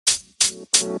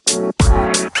Good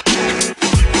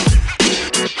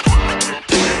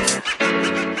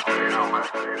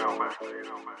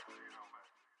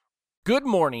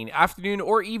morning, afternoon,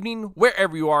 or evening,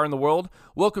 wherever you are in the world.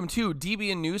 Welcome to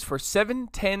DBN News for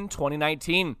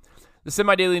 7/10/2019, the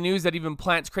semi-daily news that even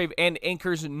plants crave and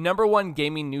Anchor's #1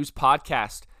 gaming news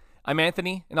podcast. I'm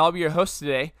Anthony, and I'll be your host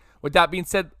today. With that being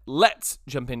said, let's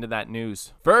jump into that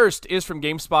news. First is from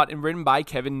GameSpot and written by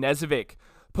Kevin Nezovic.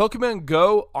 Pokemon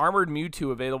Go Armored Mewtwo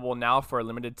available now for a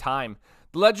limited time.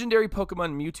 The legendary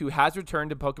Pokemon Mewtwo has returned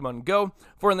to Pokemon Go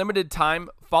for a limited time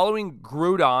following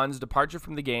Groudon's departure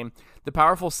from the game. The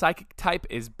powerful Psychic type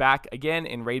is back again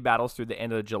in raid battles through the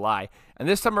end of July, and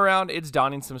this time around it's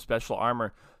donning some special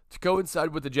armor. To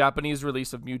coincide with the Japanese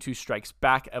release of Mewtwo Strikes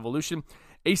Back Evolution,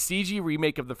 a CG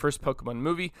remake of the first Pokemon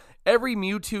movie, every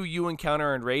Mewtwo you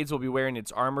encounter in raids will be wearing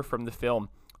its armor from the film.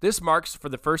 This marks for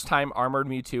the first time Armored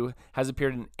Mewtwo has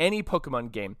appeared in any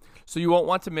Pokemon game, so you won't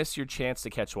want to miss your chance to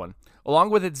catch one.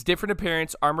 Along with its different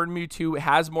appearance, Armored Mewtwo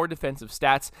has more defensive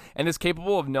stats and is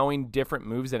capable of knowing different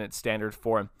moves than its standard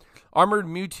form. Armored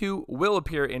Mewtwo will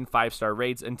appear in 5-star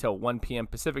raids until 1 p.m.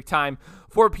 Pacific Time,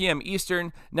 4 p.m.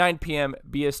 Eastern, 9 p.m.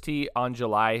 BST on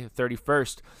July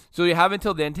 31st, so you have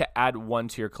until then to add one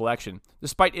to your collection.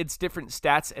 Despite its different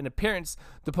stats and appearance,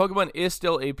 the Pokemon is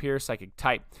still a pure Psychic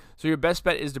type, so your best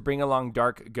bet is to bring along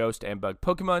Dark, Ghost, and Bug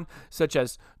Pokemon, such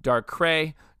as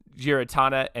Darkrai,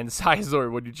 Giratina, and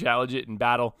Scizor when you challenge it in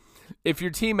battle. If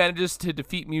your team manages to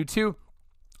defeat Mewtwo,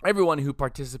 everyone who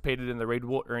participated in the raid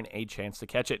will earn a chance to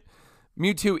catch it.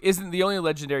 Mewtwo isn't the only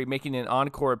legendary making an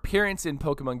encore appearance in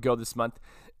Pokemon Go this month.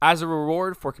 As a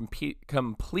reward for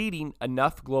completing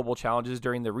enough global challenges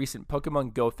during the recent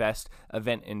Pokemon Go Fest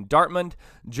event in Dortmund,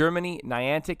 Germany,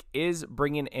 Niantic is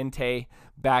bringing Entei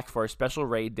back for a special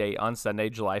raid day on Sunday,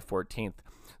 July 14th.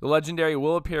 The legendary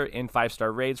will appear in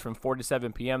 5-star raids from 4 to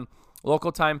 7 p.m.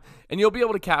 local time, and you'll be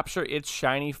able to capture its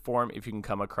shiny form if you can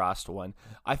come across one.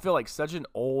 I feel like such an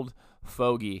old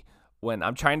fogey when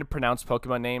I'm trying to pronounce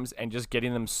Pokemon names and just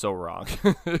getting them so wrong.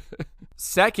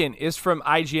 Second is from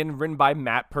IGN, written by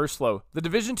Matt Purslow. The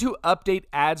Division 2 update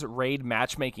adds raid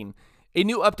matchmaking. A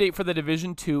new update for the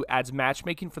Division 2 adds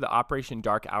matchmaking for the Operation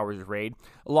Dark Hours raid,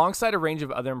 alongside a range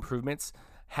of other improvements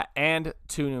and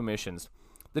 2 new missions.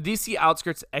 The DC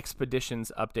Outskirts Expeditions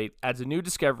update adds a new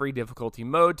discovery difficulty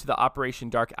mode to the Operation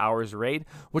Dark Hours raid,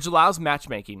 which allows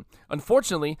matchmaking.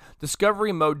 Unfortunately,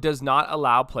 discovery mode does not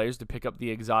allow players to pick up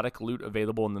the exotic loot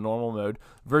available in the normal mode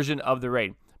version of the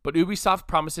raid, but Ubisoft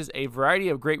promises a variety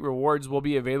of great rewards will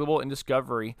be available in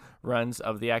discovery runs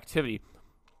of the activity.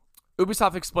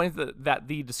 Ubisoft explains that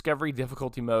the discovery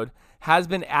difficulty mode has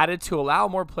been added to allow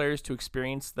more players to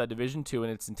experience the Division 2 in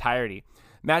its entirety.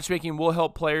 Matchmaking will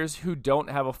help players who don't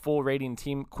have a full raiding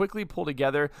team quickly pull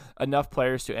together enough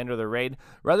players to enter the raid,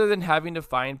 rather than having to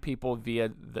find people via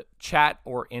the chat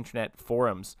or internet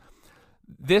forums.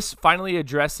 This finally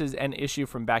addresses an issue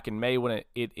from back in May when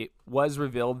it was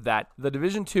revealed that the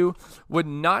Division 2 would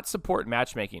not support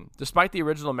matchmaking, despite the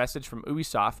original message from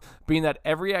Ubisoft being that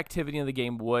every activity in the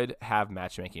game would have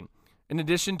matchmaking. In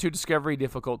addition to discovery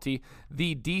difficulty,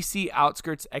 the DC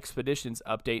Outskirts Expeditions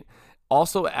update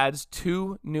also adds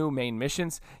 2 new main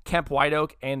missions, Camp White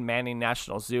Oak and Manning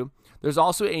National Zoo. There's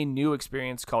also a new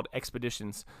experience called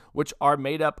Expeditions, which are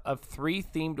made up of 3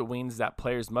 themed wings that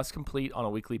players must complete on a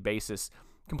weekly basis.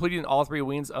 Completing all 3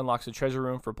 wings unlocks a treasure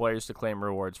room for players to claim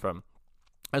rewards from.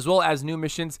 As well as new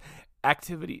missions,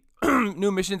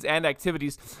 new missions and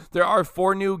activities, there are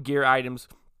 4 new gear items: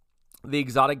 the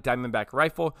exotic Diamondback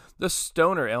rifle, the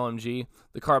Stoner LMG,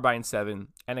 the Carbine 7,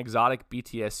 and exotic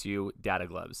BTSU data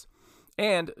gloves.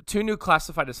 And 2 new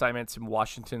classified assignments from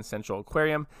Washington Central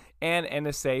Aquarium and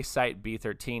NSA Site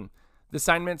B13. The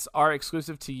assignments are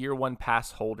exclusive to Year 1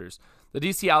 pass holders. The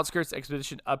DC Outskirts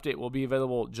Expedition update will be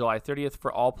available July 30th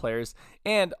for all players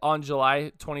and on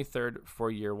July 23rd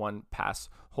for Year 1 pass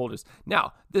holders.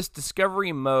 Now, this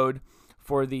discovery mode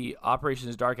for the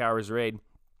Operations Dark Hours raid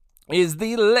is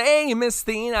the lamest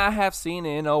thing I have seen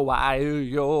in a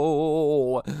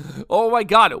while. Oh my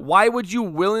god, why would you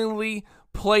willingly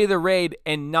play the raid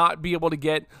and not be able to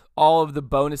get all of the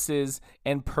bonuses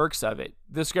and perks of it?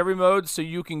 Discovery mode so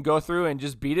you can go through and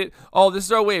just beat it. Oh, this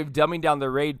is our way of dumbing down the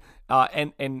raid,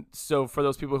 and so for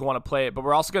those people who want to play it, but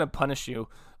we're also going to punish you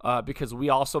because we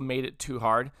also made it too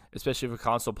hard, especially for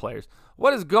console players.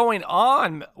 What is going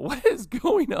on? What is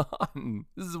going on?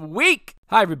 This is weak.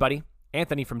 Hi everybody,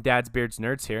 Anthony from Dad's Beards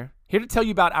Nerds here, Here to tell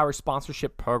you about our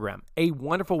sponsorship program, a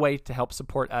wonderful way to help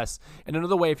support us, and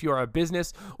another way if you are a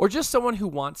business or just someone who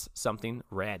wants something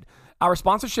read. Our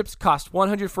sponsorships cost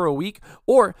 $100 for a week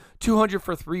or $200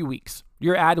 for 3 weeks.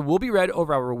 Your ad will be read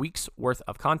over our week's worth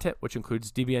of content, which includes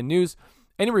DBN News,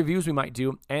 any reviews we might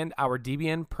do, and our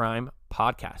DBN Prime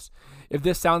podcast. If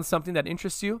this sounds something that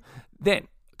interests you, then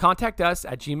contact us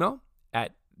at Gmail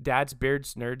at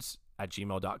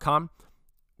dadsbeardsnerds@gmail.com.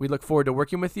 We look forward to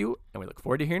working with you, and we look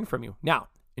forward to hearing from you. Now,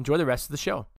 enjoy the rest of the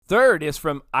show. Third is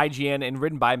from IGN and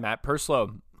written by Matt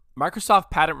Purslow. Microsoft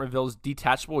patent reveals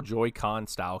detachable Joy-Con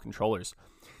style controllers.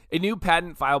 A new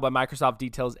patent filed by Microsoft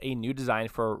details a new design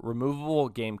for removable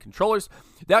game controllers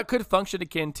that could function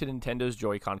akin to Nintendo's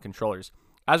Joy-Con controllers.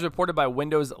 As reported by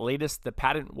Windows Latest, the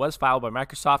patent was filed by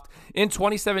Microsoft in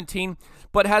 2017,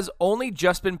 but has only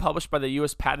just been published by the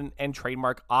U.S. Patent and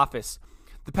Trademark Office.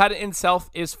 The patent itself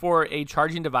is for a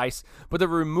charging device, but the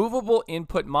removable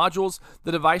input modules,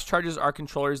 the device chargers, are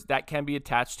controllers that can be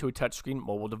attached to a touchscreen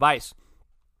mobile device.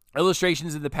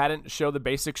 Illustrations in the patent show the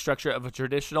basic structure of a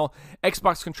traditional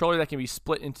Xbox controller that can be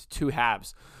split into two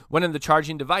halves. When in the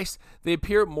charging device, they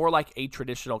appear more like a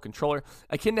traditional controller,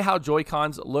 akin to how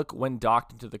Joy-Cons look when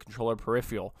docked into the controller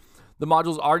peripheral. The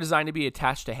modules are designed to be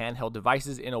attached to handheld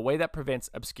devices in a way that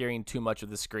prevents obscuring too much of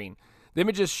the screen. The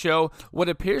images show what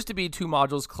appears to be two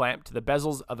modules clamped to the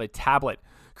bezels of a tablet,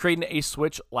 creating a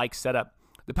Switch-like setup.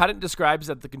 The patent describes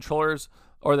that the controller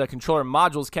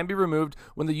modules can be removed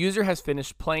when the user has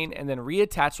finished playing and then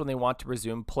reattached when they want to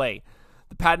resume play.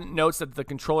 The patent notes that the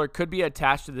controller could be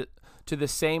attached to the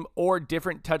same or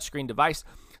different touchscreen device,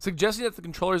 suggesting that the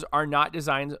controllers are not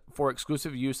designed for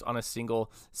exclusive use on a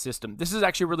single system. This is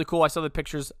actually really cool. I saw the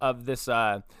pictures of this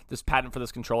patent for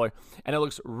this controller, and it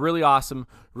looks really awesome,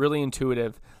 really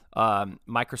intuitive.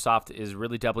 Microsoft is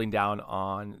really doubling down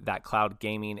on that cloud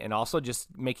gaming and also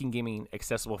just making gaming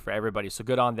accessible for everybody. So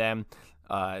good on them.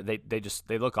 They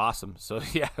look awesome. So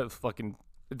yeah, it's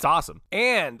awesome.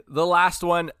 And the last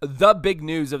one, the big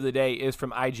news of the day, is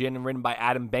from IGN and written by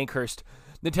Adam Bankhurst.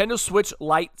 Nintendo Switch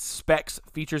Lite specs,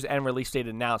 features, and release date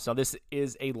announced. Now, this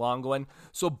is a long one,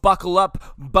 so buckle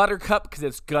up, Buttercup, because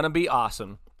it's going to be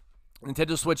awesome.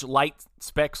 Nintendo Switch Lite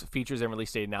specs, features, and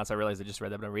release date announced. I realized I just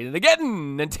read that, but I'm reading it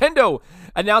again. Nintendo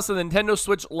announced the Nintendo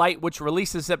Switch Lite, which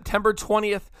releases September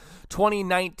 20th,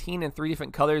 2019 in 3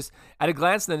 different colors. At a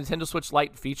glance, the Nintendo Switch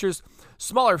Lite features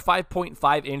smaller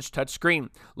 5.5-inch touchscreen,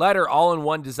 lighter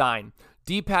all-in-one design,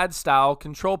 D-pad style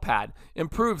control pad,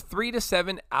 improved 3 to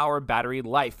 7 hour battery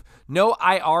life, no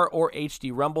IR or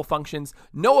HD rumble functions,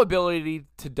 no ability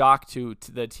to dock to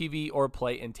the TV or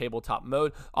play in tabletop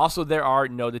mode. Also, there are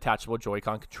no detachable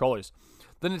Joy-Con controllers.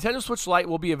 The Nintendo Switch Lite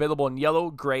will be available in yellow,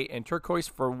 gray, and turquoise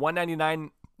for $199.99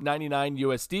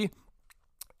 USD.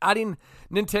 Adding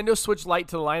Nintendo Switch Lite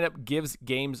to the lineup gives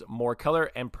games more color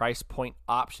and price point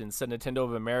options, said Nintendo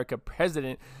of America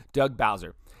President Doug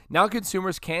Bowser. Now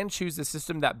consumers can choose the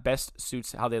system that best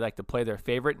suits how they like to play their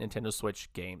favorite Nintendo Switch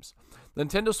games. The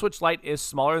Nintendo Switch Lite is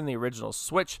smaller than the original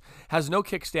Switch, has no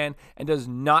kickstand, and does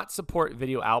not support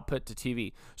video output to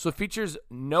TV. So it features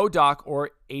no dock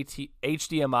or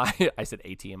HDMI, I said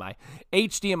ATMI,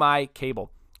 HDMI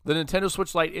cable. The Nintendo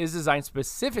Switch Lite is designed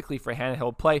specifically for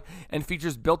handheld play and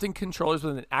features built-in controllers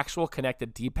with an actual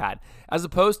connected D-pad, as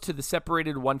opposed to the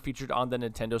separated one featured on the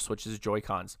Nintendo Switch's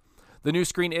Joy-Cons. The new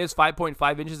screen is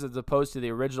 5.5 inches as opposed to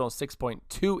the original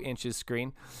 6.2 inches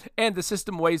screen, and the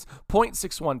system weighs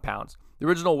 0.61 pounds. The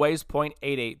original weighs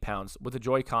 0.88 pounds, with the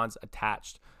Joy-Cons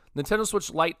attached. Nintendo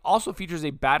Switch Lite also features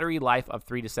a battery life of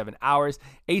 3 to 7 hours,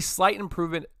 a slight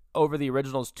improvement over the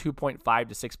original's 2.5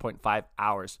 to 6.5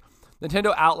 hours.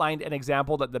 Nintendo outlined an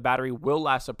example that the battery will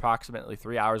last approximately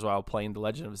 3 hours while playing The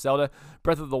Legend of Zelda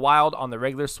Breath of the Wild on the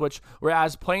regular Switch,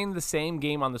 whereas playing the same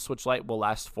game on the Switch Lite will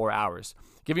last 4 hours,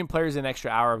 giving players an extra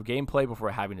hour of gameplay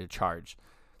before having to charge.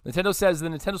 Nintendo says the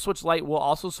Nintendo Switch Lite will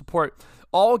also support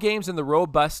all games in the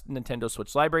robust Nintendo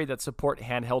Switch library that support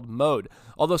handheld mode,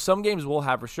 although some games will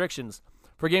have restrictions.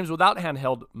 For games without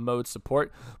handheld mode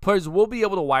support, players will be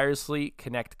able to wirelessly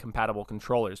connect compatible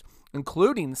controllers,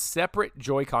 including separate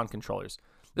Joy-Con controllers.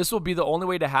 This will be the only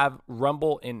way to have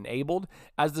Rumble enabled,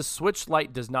 as the Switch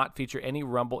Lite does not feature any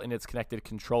Rumble in its connected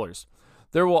controllers.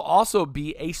 There will also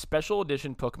be a special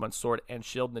edition Pokemon Sword and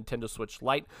Shield Nintendo Switch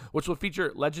Lite, which will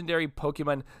feature legendary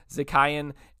Pokemon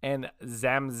Zacian and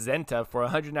Zamazenta for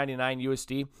 $199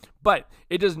 USD, but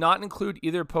it does not include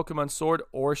either Pokemon Sword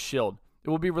or Shield. It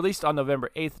will be released on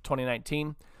November 8th,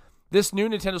 2019. This new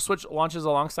Nintendo Switch launches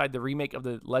alongside the remake of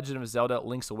The Legend of Zelda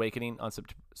Link's Awakening on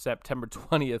September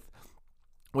 20th.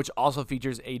 which also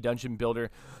features a dungeon builder,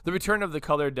 the return of the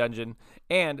colored dungeon,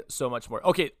 and so much more.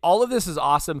 Okay, all of this is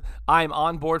awesome. I'm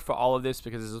on board for all of this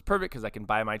because this is perfect because I can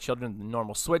buy my children the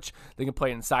normal Switch. They can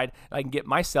play inside, and I can get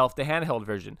myself the handheld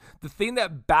version. The thing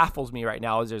that baffles me right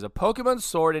now is there's a Pokemon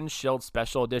Sword and Shield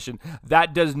Special Edition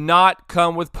that does not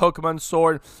come with Pokemon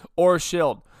Sword or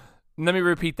Shield. Let me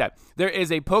repeat that. There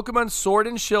is a Pokemon Sword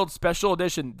and Shield Special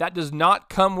Edition that does not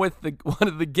come with one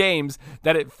of the games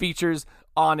that it features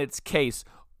on its case.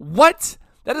 What?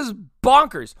 That is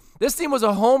bonkers. This team was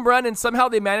a home run and somehow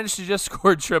they managed to just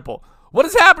score triple. What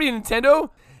is happening, Nintendo?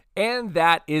 And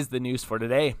that is the news for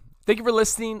today. Thank you for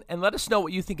listening, and let us know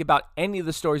what you think about any of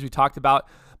the stories we talked about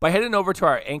by heading over to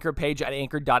our Anchor page at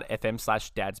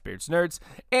anchor.fm/dadsbeardsnerds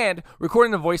and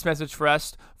recording a voice message for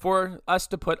us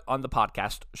to put on the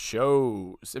podcast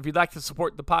shows. If you'd like to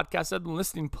support the podcast and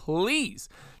listening, please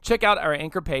check out our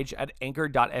Anchor page at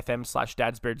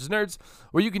anchor.fm/dadsbeardsnerds,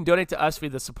 where you can donate to us via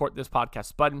the support this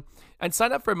podcast button and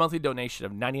sign up for a monthly donation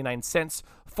of 99 cents,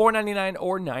 $4.99,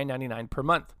 or $9.99 per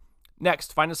month.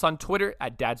 Next, find us on Twitter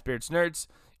at dadsbeardsnerds,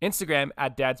 Instagram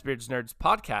at dadsbeardsnerds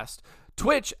podcast,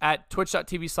 Twitch at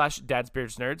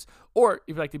twitch.tv/dadsbeardsnerds, or if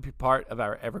you'd like to be part of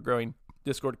our ever-growing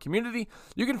Discord community,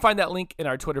 you can find that link in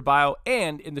our Twitter bio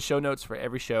and in the show notes for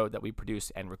every show that we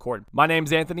produce and record. My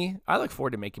name's Anthony. I look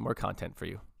forward to making more content for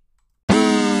you.